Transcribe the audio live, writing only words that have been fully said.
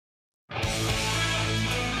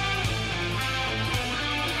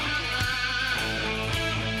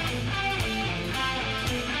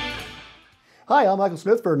Hi, I'm Michael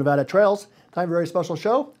Smith for Nevada Trails. Time for a very special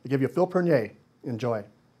show. I give you Phil Prunier. Enjoy.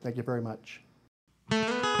 Thank you very much.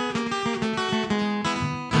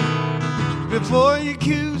 Before you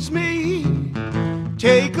accuse me,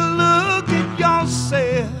 take a look at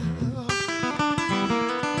yourself.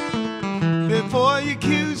 Before you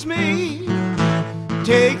accuse me,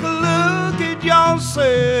 take a look at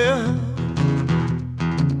yourself.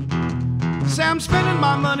 Say I'm spending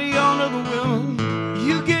my money on other women.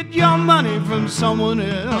 You get your money from someone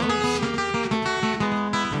else.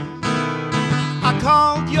 I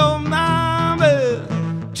called your mama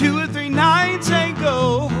 2 or 3 nights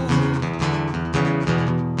ago.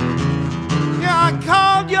 Yeah, I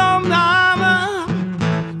called your mama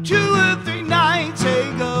 2 or 3 nights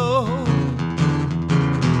ago.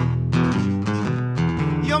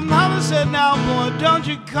 Your mama said, now boy, don't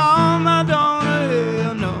you call my daughter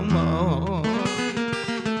here no more.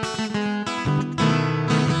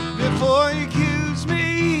 Before you accuse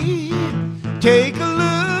me, take a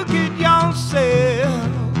look at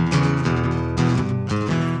yourself.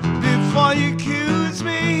 Before you accuse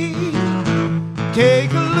me,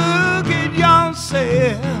 take a look at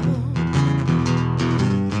yourself.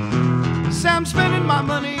 Say I'm spending my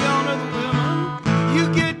money on other women. You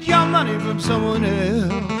get your money from someone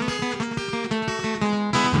else.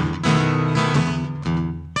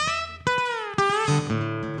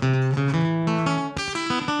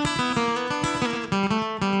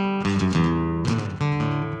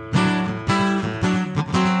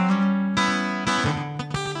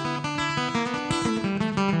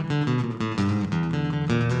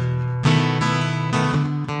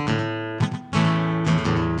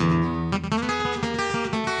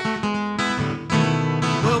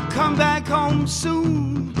 Come back home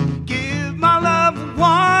soon, give my love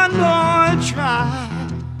one more try.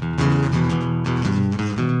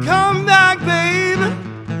 Come back, baby,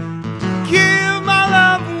 give my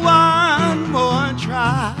love one more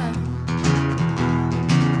try.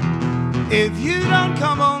 If you don't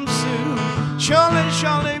come home soon,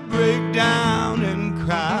 surely break down and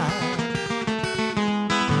cry.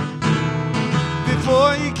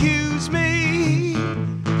 Before you accuse me,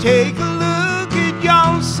 take a look at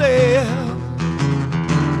yourself.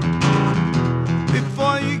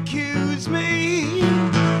 Before you accuse me,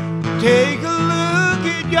 take a look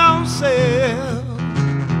at yourself.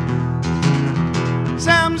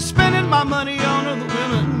 Say I'm spending my money on other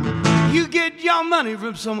women. You get your money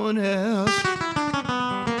from someone else.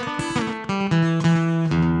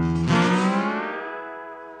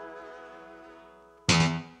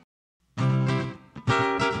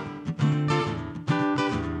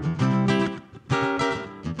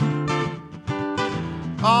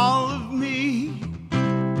 All of me,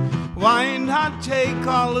 why not take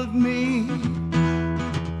all of me?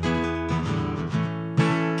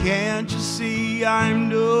 Can't you see I'm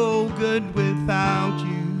no good without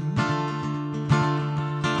you?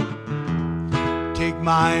 Take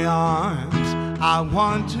my arms, I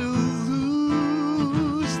want to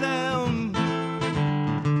lose them.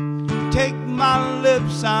 Take my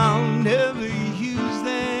lips, I'll never use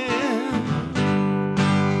them.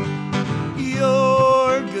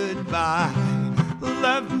 Your goodbye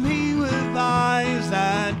left me with eyes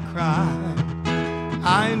that cry.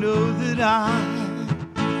 I know that I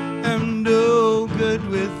am no good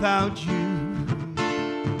without you.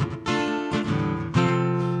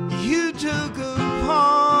 You took a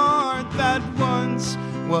part that once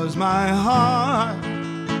was my heart,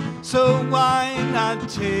 so why not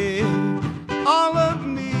take all of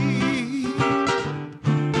me?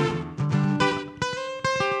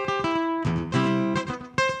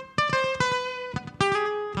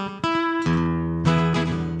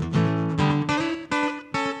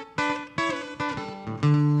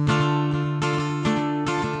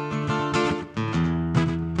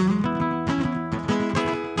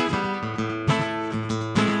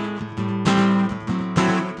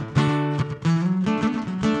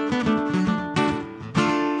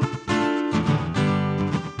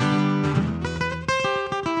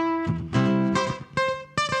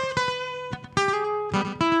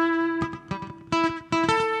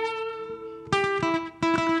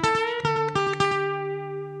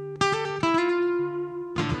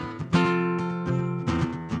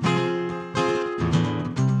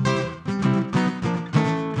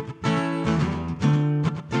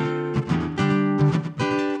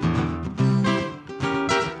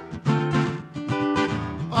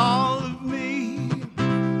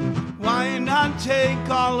 Take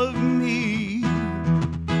all of me.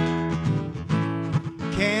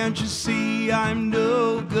 Can't you see I'm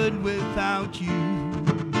no good without you?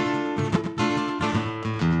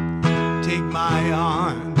 Take my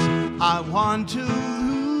arms, I want to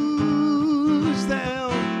lose them.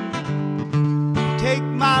 Take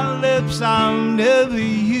my lips, I'll never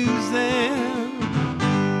use them.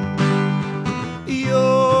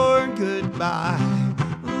 Your goodbye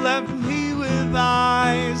left me with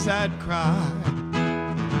eyes that cry.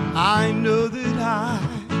 I know that I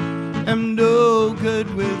am no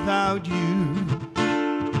good without you.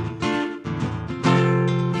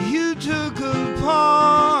 You took a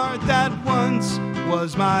part that once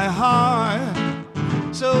was my heart,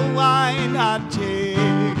 so why not take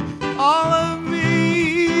all of me?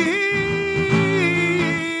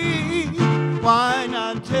 Why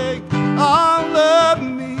not take all of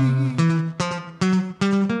me?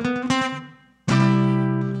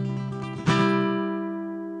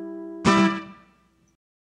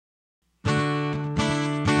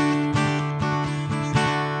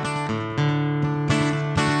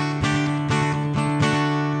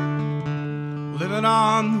 Living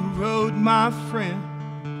on the road, my friend,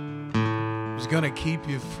 was gonna keep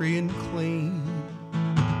you free and clean.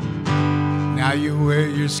 Now you wear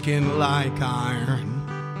your skin like iron,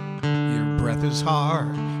 your breath is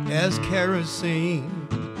hard as kerosene.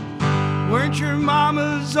 Weren't your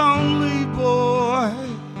mama's only boy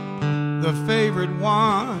the favorite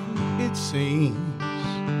one, it seems?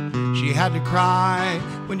 She had to cry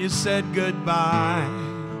when you said goodbye.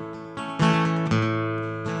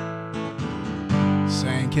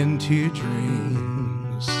 Sank into your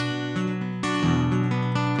dreams.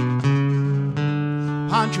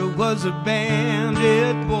 Pancho was a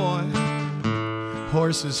bandit boy,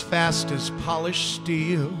 horse as fast as polished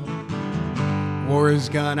steel, wore his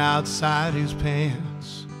gun outside his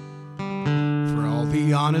pants for all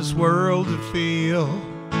the honest world to feel.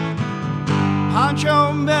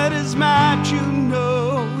 Pancho met his match, you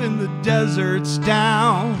know, in the deserts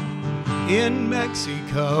down in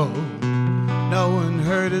Mexico. No one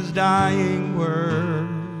heard his dying words.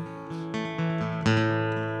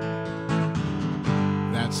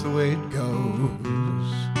 That's the way it goes.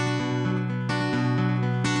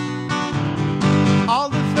 All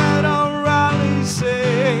the federales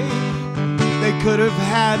say they could have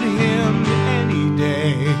had him any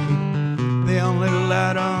day. They only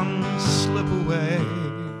let him slip away.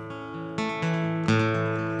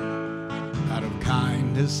 Out of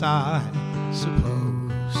kindness, I suppose.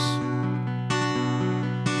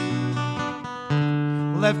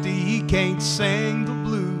 Lefty, he can't sing the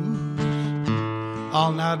blues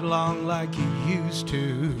all night long like he used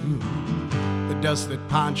to. The dust that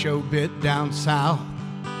Pancho bit down south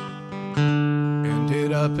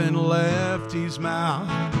ended up in Lefty's mouth.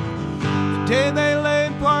 The day they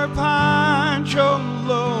laid poor Pancho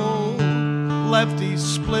low, Lefty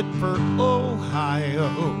split for Ohio,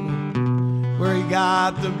 where he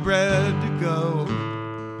got the bread to go.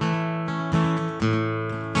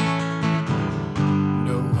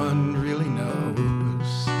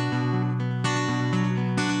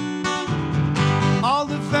 All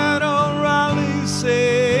the federales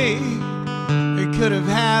say they could have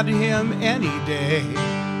had him any day.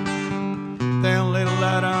 They only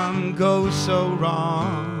let him go so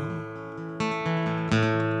wrong.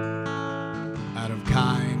 Out of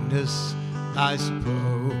kindness, I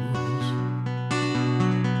suppose.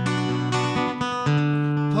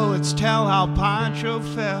 Poets tell how Pancho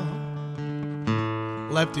fell.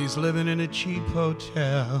 Lefty's living in a cheap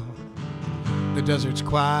hotel. The desert's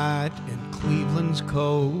quiet and Cleveland's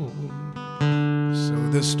cold, so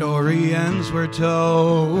the story ends, we're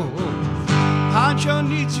told. Pancho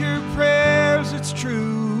needs your prayers, it's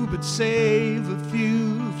true, but save a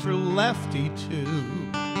few for Lefty too.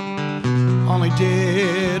 Only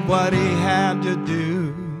did what he had to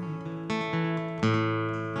do.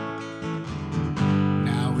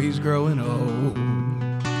 Now he's growing old.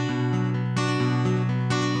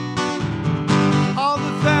 All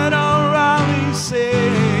the federales say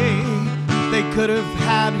they could have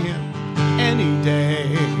had him any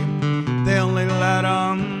day. They only let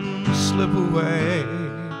him slip away.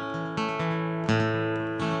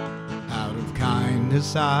 Out of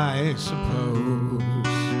kindness, I suppose.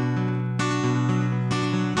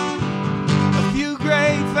 A few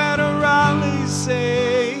great federales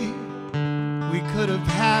say we could have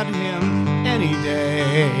had him any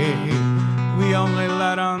day. We only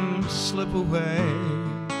let him slip away.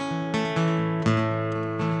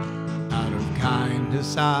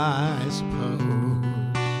 Kindness, I suppose.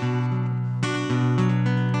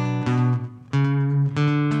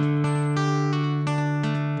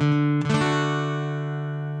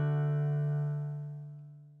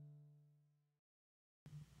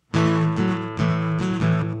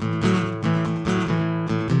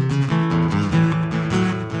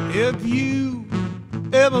 If you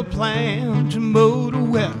ever plan to motor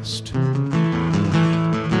west.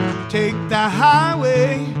 Take the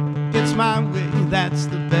highway, it's my way, that's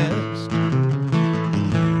the best.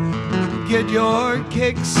 Get your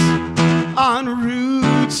kicks on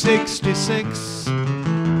Route 66.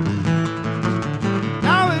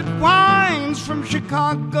 Now it winds from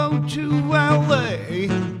Chicago to LA,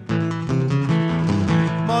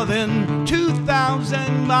 more than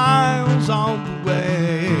 2,000 miles all the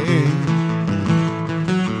way.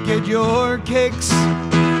 Get your kicks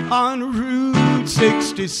on Route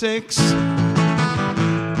 66.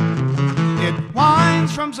 It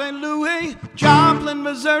winds from St. Louis, Joplin,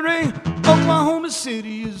 Missouri. Oklahoma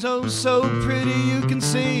City is oh so pretty, you can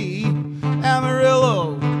see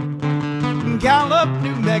Amarillo, Gallup,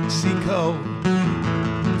 New Mexico,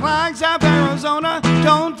 Flagstaff, Arizona.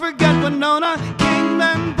 Don't forget Winona,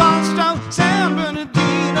 Kingman, Boston, San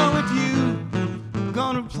Bernardino. If you're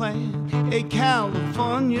gonna plan a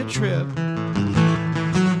California trip,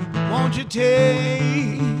 won't you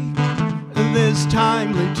take this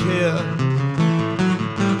timely tip?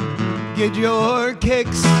 Get your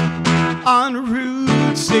kicks on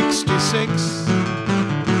Route 66.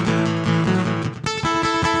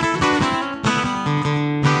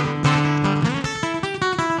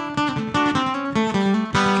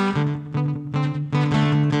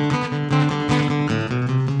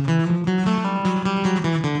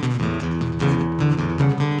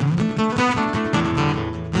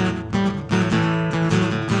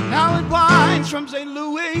 From St.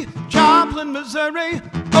 Louis, Joplin, Missouri,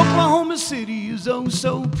 Oklahoma City is oh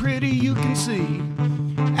so pretty, you can see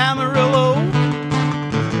Amarillo,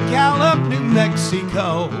 Gallup, New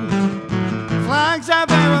Mexico, Flagstaff,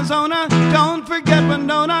 Arizona. Don't forget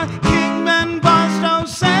Winona, Kingman, Boston,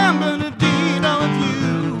 San Bernardino. If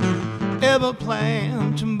you ever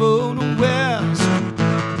plan to motor west,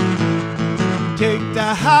 take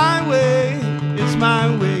the highway, it's my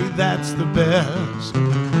way, that's the best.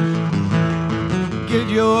 Get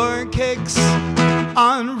your kicks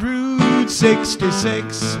on Route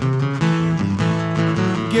 66.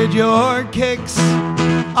 Get your kicks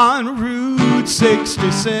on Route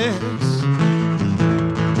 66.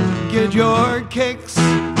 Get your kicks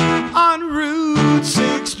on Route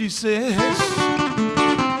 66.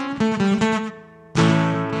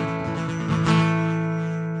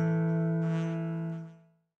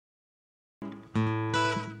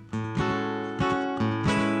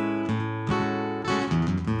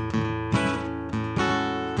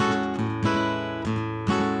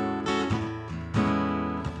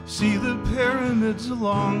 See the pyramids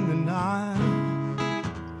along the Nile.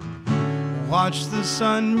 Watch the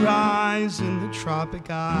sunrise in the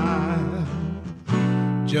tropic isle.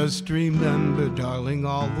 Just remember, darling,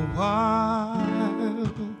 all the while,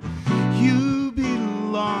 you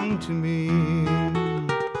belong to me.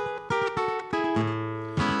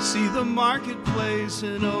 See the marketplace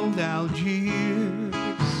in old Algiers.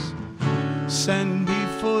 Send me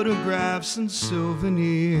photographs and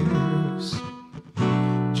souvenirs.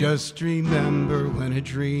 Just remember, when a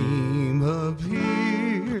dream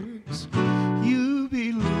appears, you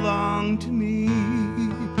belong to me.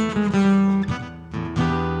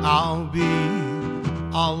 I'll be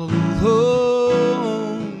all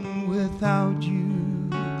alone without you.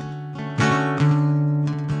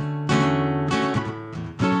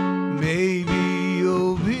 Maybe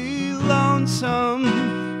you'll be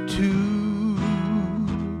lonesome too,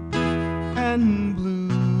 and blue.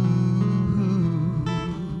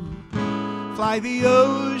 Fly the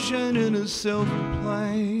ocean in a silver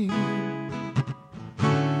plane.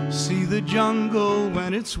 See the jungle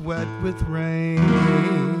when it's wet with rain.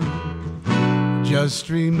 Just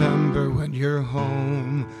remember, when you're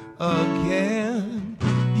home again,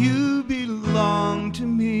 you belong to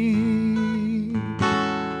me.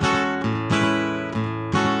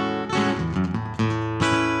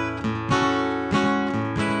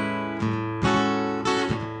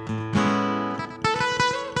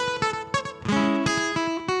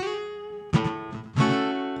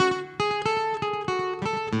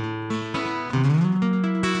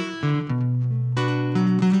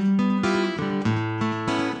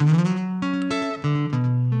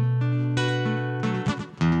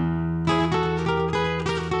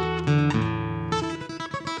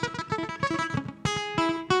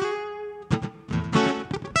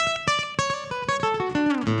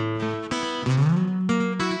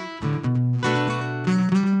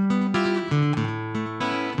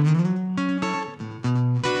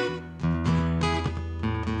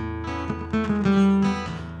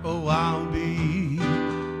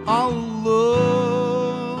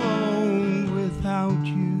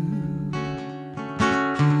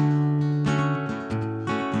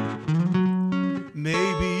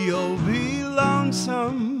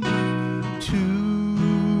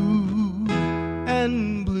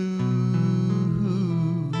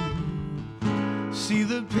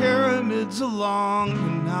 birds along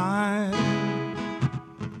the night,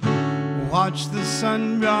 watch the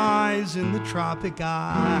sunrise in the tropic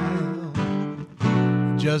isle.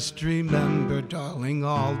 Just remember, darling,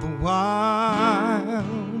 all the while,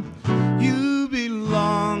 you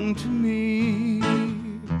belong to me.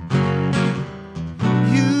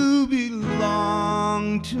 You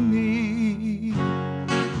belong to me.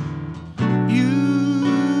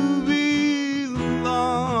 You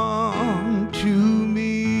belong to me.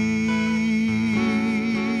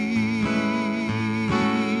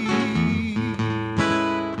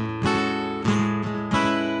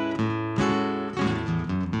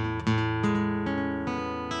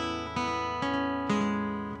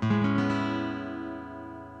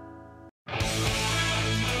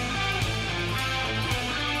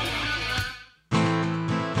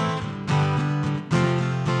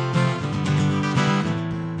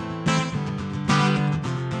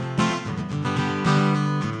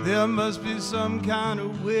 There must be some kind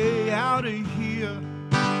of way out of here,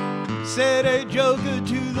 said a joker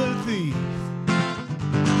to the thief.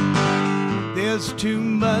 There's too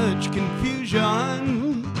much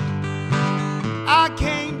confusion, I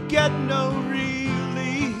can't get no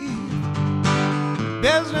relief.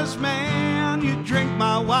 Businessman, you drink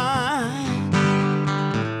my wine.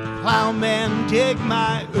 Plowman, take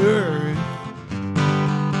my earth.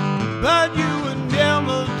 But you would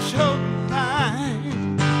never choke mine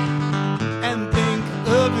and think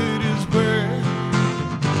of it as worth.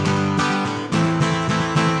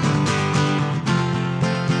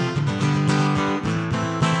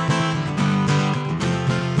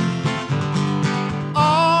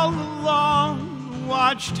 All along the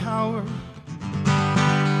watchtower,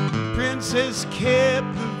 Princess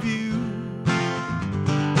kept the view,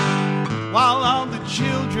 while all the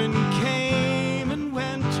children came and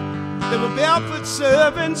went. There were barefoot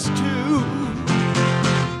servants too.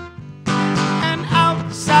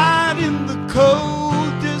 Outside in the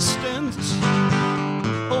cold distance,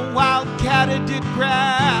 a wildcat did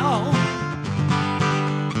growl.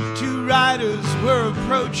 Two riders were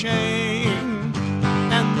approaching,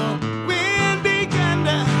 and the wind began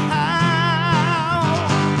to howl.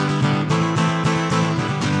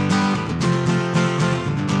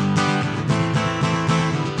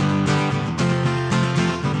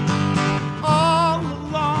 All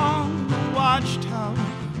along the watchtower,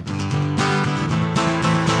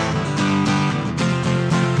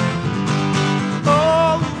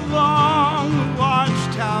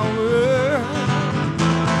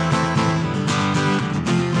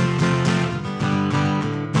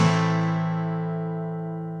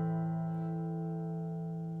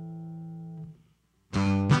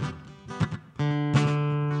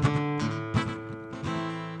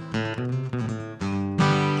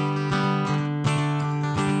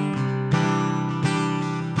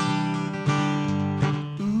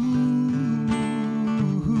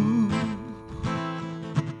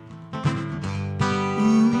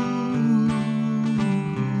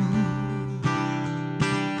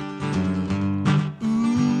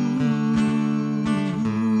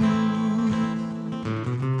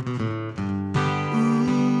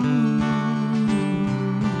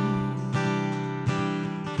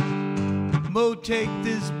 Mo, take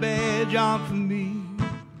this badge off of me.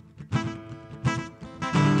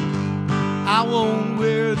 I won't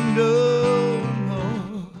wear it no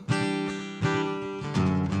more.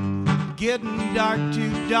 Getting dark,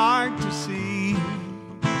 too dark to see.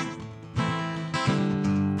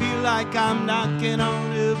 Feel like I'm knocking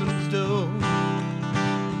on heaven's door.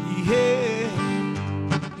 Yeah,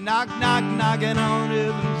 knock, knock, knocking on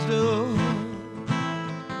heaven's door.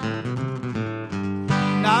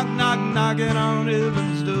 Knock, knock, knocking on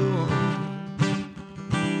heaven's door.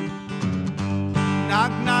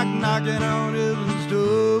 Knock, knock, knocking on heaven's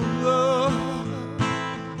door.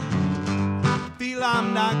 Feel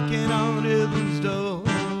I'm knocking on heaven's door.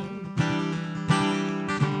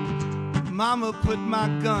 Mama put my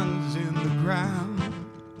guns in the ground.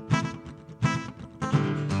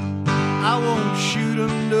 I won't shoot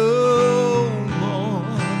 'em no more.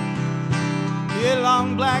 A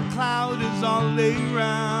long black cloud is all laid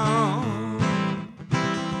round.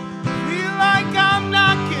 Feel like I'm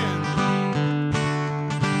knocking,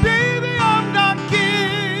 baby, I'm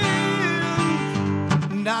knocking.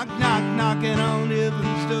 Knock, knock, knocking on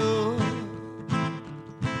heaven's door.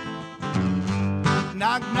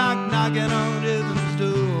 Knock, knock, knocking on heaven's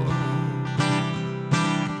door.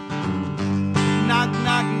 Knock,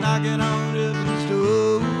 knock, knocking on heaven's door.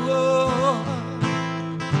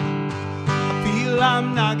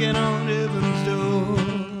 I'm knocking on heaven's door.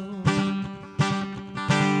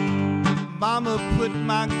 Mama put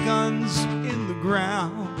my guns in the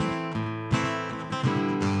ground.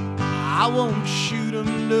 won't shoot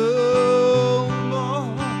 'em no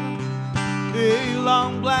more. A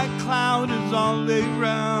long black cloud is all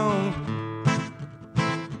around.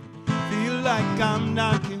 Feel like I'm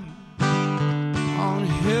knocking on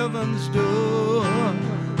heaven's door.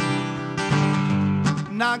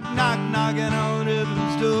 Knock, knock, knocking on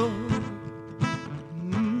heaven's door.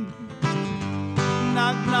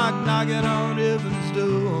 Knock, knock, knocking on heaven's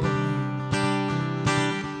door.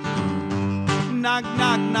 Knock,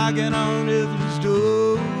 knock, knocking on heaven's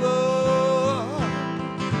door.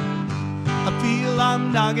 I feel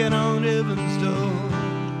I'm knocking on heaven's door.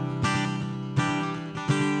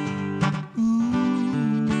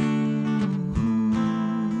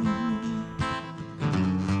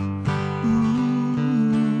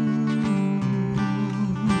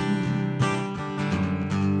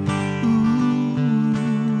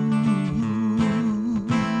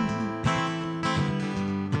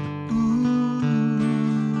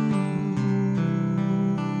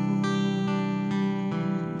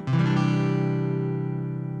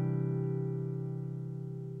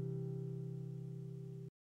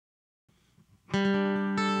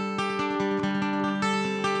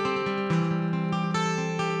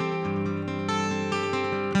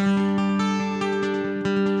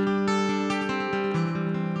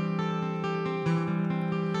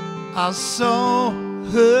 I saw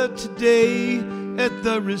her today at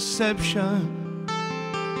the reception,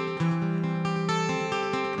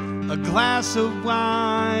 a glass of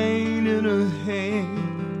wine in her hand.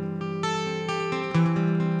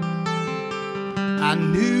 I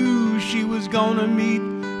knew she was gonna meet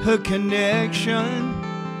her connection.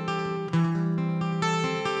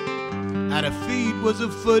 At her feet was a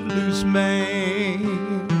footloose man.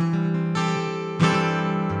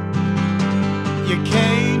 You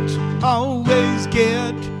can't always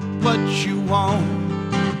get what you want.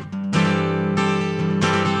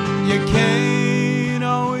 You can't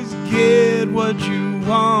always get what you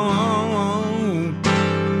want.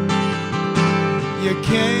 You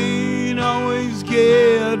can't always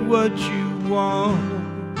get what you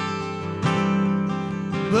want.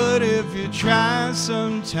 But if you try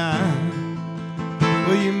sometime,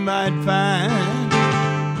 well, you might find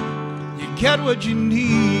you get what you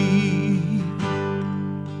need.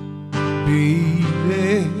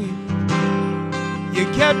 Baby, you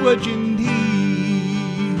get what you need.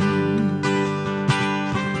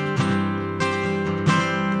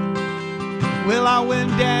 Well, I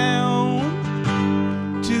went down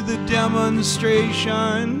to the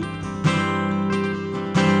demonstration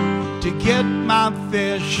to get my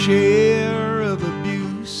fair share of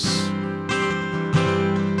abuse.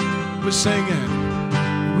 We're singing,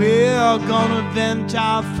 we're gonna vent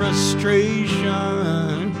our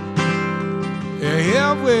frustration.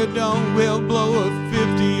 If we don't, we'll blow a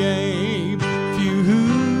 58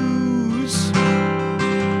 fuse.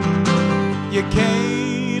 You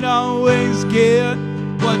can't always get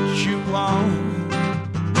what you want.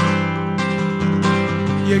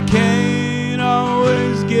 You can't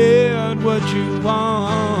always get what you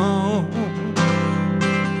want.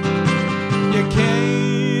 You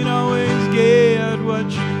can't always get what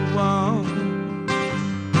you want.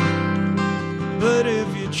 But if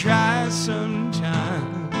you try sometime,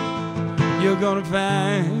 you're gonna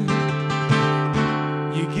find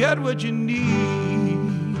you get what you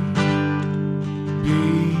need,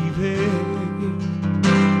 baby.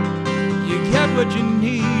 You get what you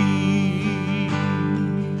need.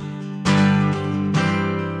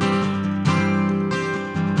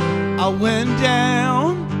 I went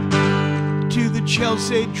down to the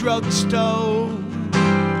Chelsea drugstore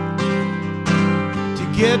to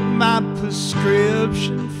get my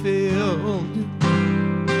prescription filled.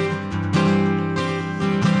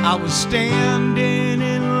 I was standing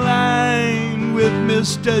in line with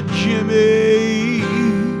Mr. Jimmy.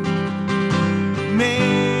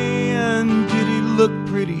 Man, did he look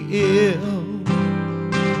pretty ill.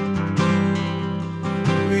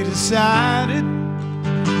 We decided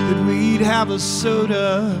that we'd have a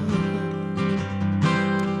soda.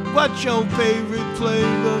 What's your favorite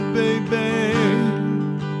flavor, baby?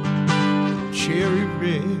 Cherry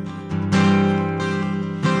red.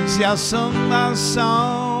 See, I sung my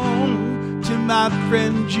song to my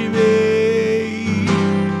friend Jimmy,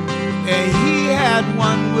 and he had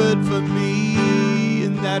one word for me,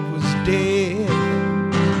 and that was dead.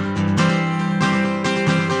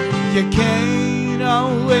 You can't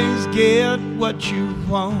always get what you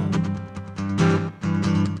want.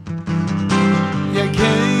 You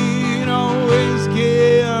can't always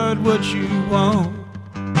get what you want.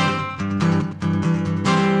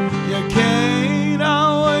 You can't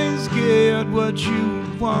always get what you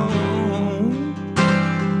want.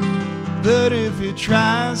 But if you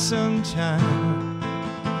try sometime,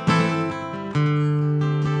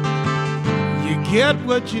 you get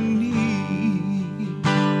what you need,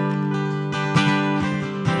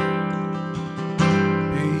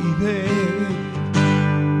 baby.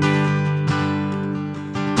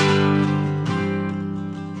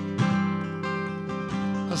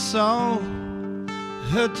 I saw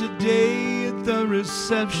her today at the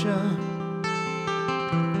reception.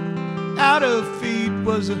 At her feet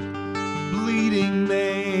was a bleeding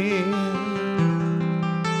man.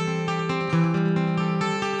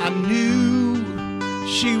 I knew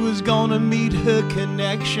she was gonna meet her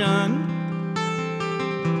connection.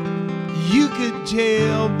 You could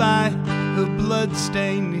tell by her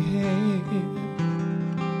blood-stained hair.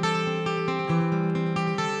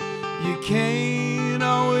 You can't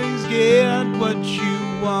always get what you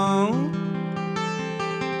want.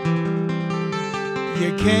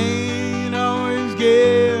 You can't always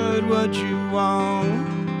get what you want.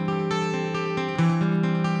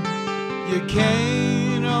 You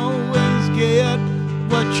can't always get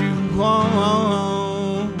what you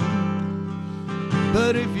want.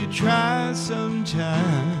 But if you try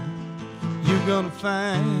sometime, you're gonna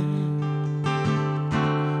find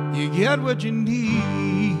you get what you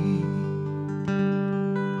need,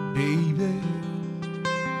 baby.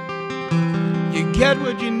 You get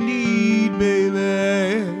what you need,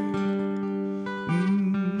 baby.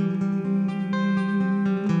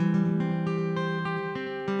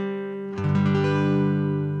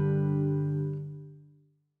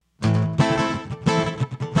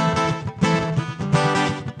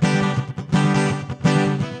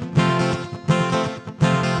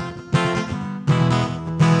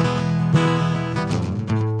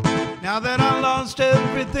 Now that I lost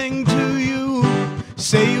everything to you,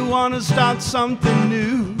 say you wanna start something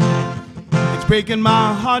new. It's breaking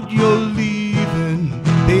my heart you're leaving,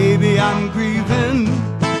 baby, I'm grieving.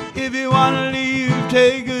 If you wanna leave,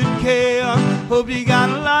 take good care. Hope you got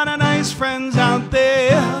a lot of nice friends out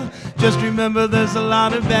there. Just remember there's a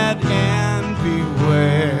lot of bad and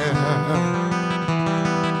beware.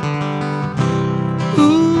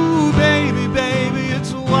 Ooh, baby, baby,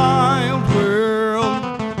 it's a wild world.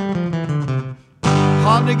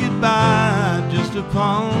 Hard to get by just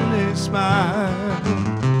upon a smile.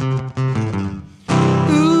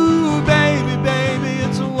 Ooh, baby, baby,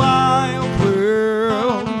 it's a wild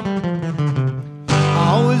world. I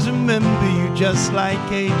always remember you just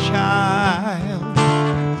like a child.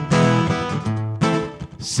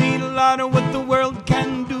 Seen a lot of what the world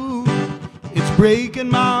can do. It's breaking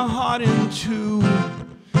my heart in two.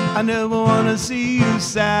 I never wanna see you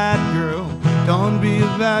sad, girl. Don't be a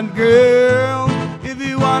bad girl. If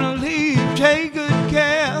you wanna leave, take good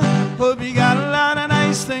care. Hope you got a lot of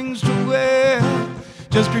nice things to wear.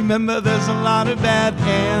 Just remember there's a lot of bad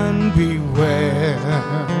and beware.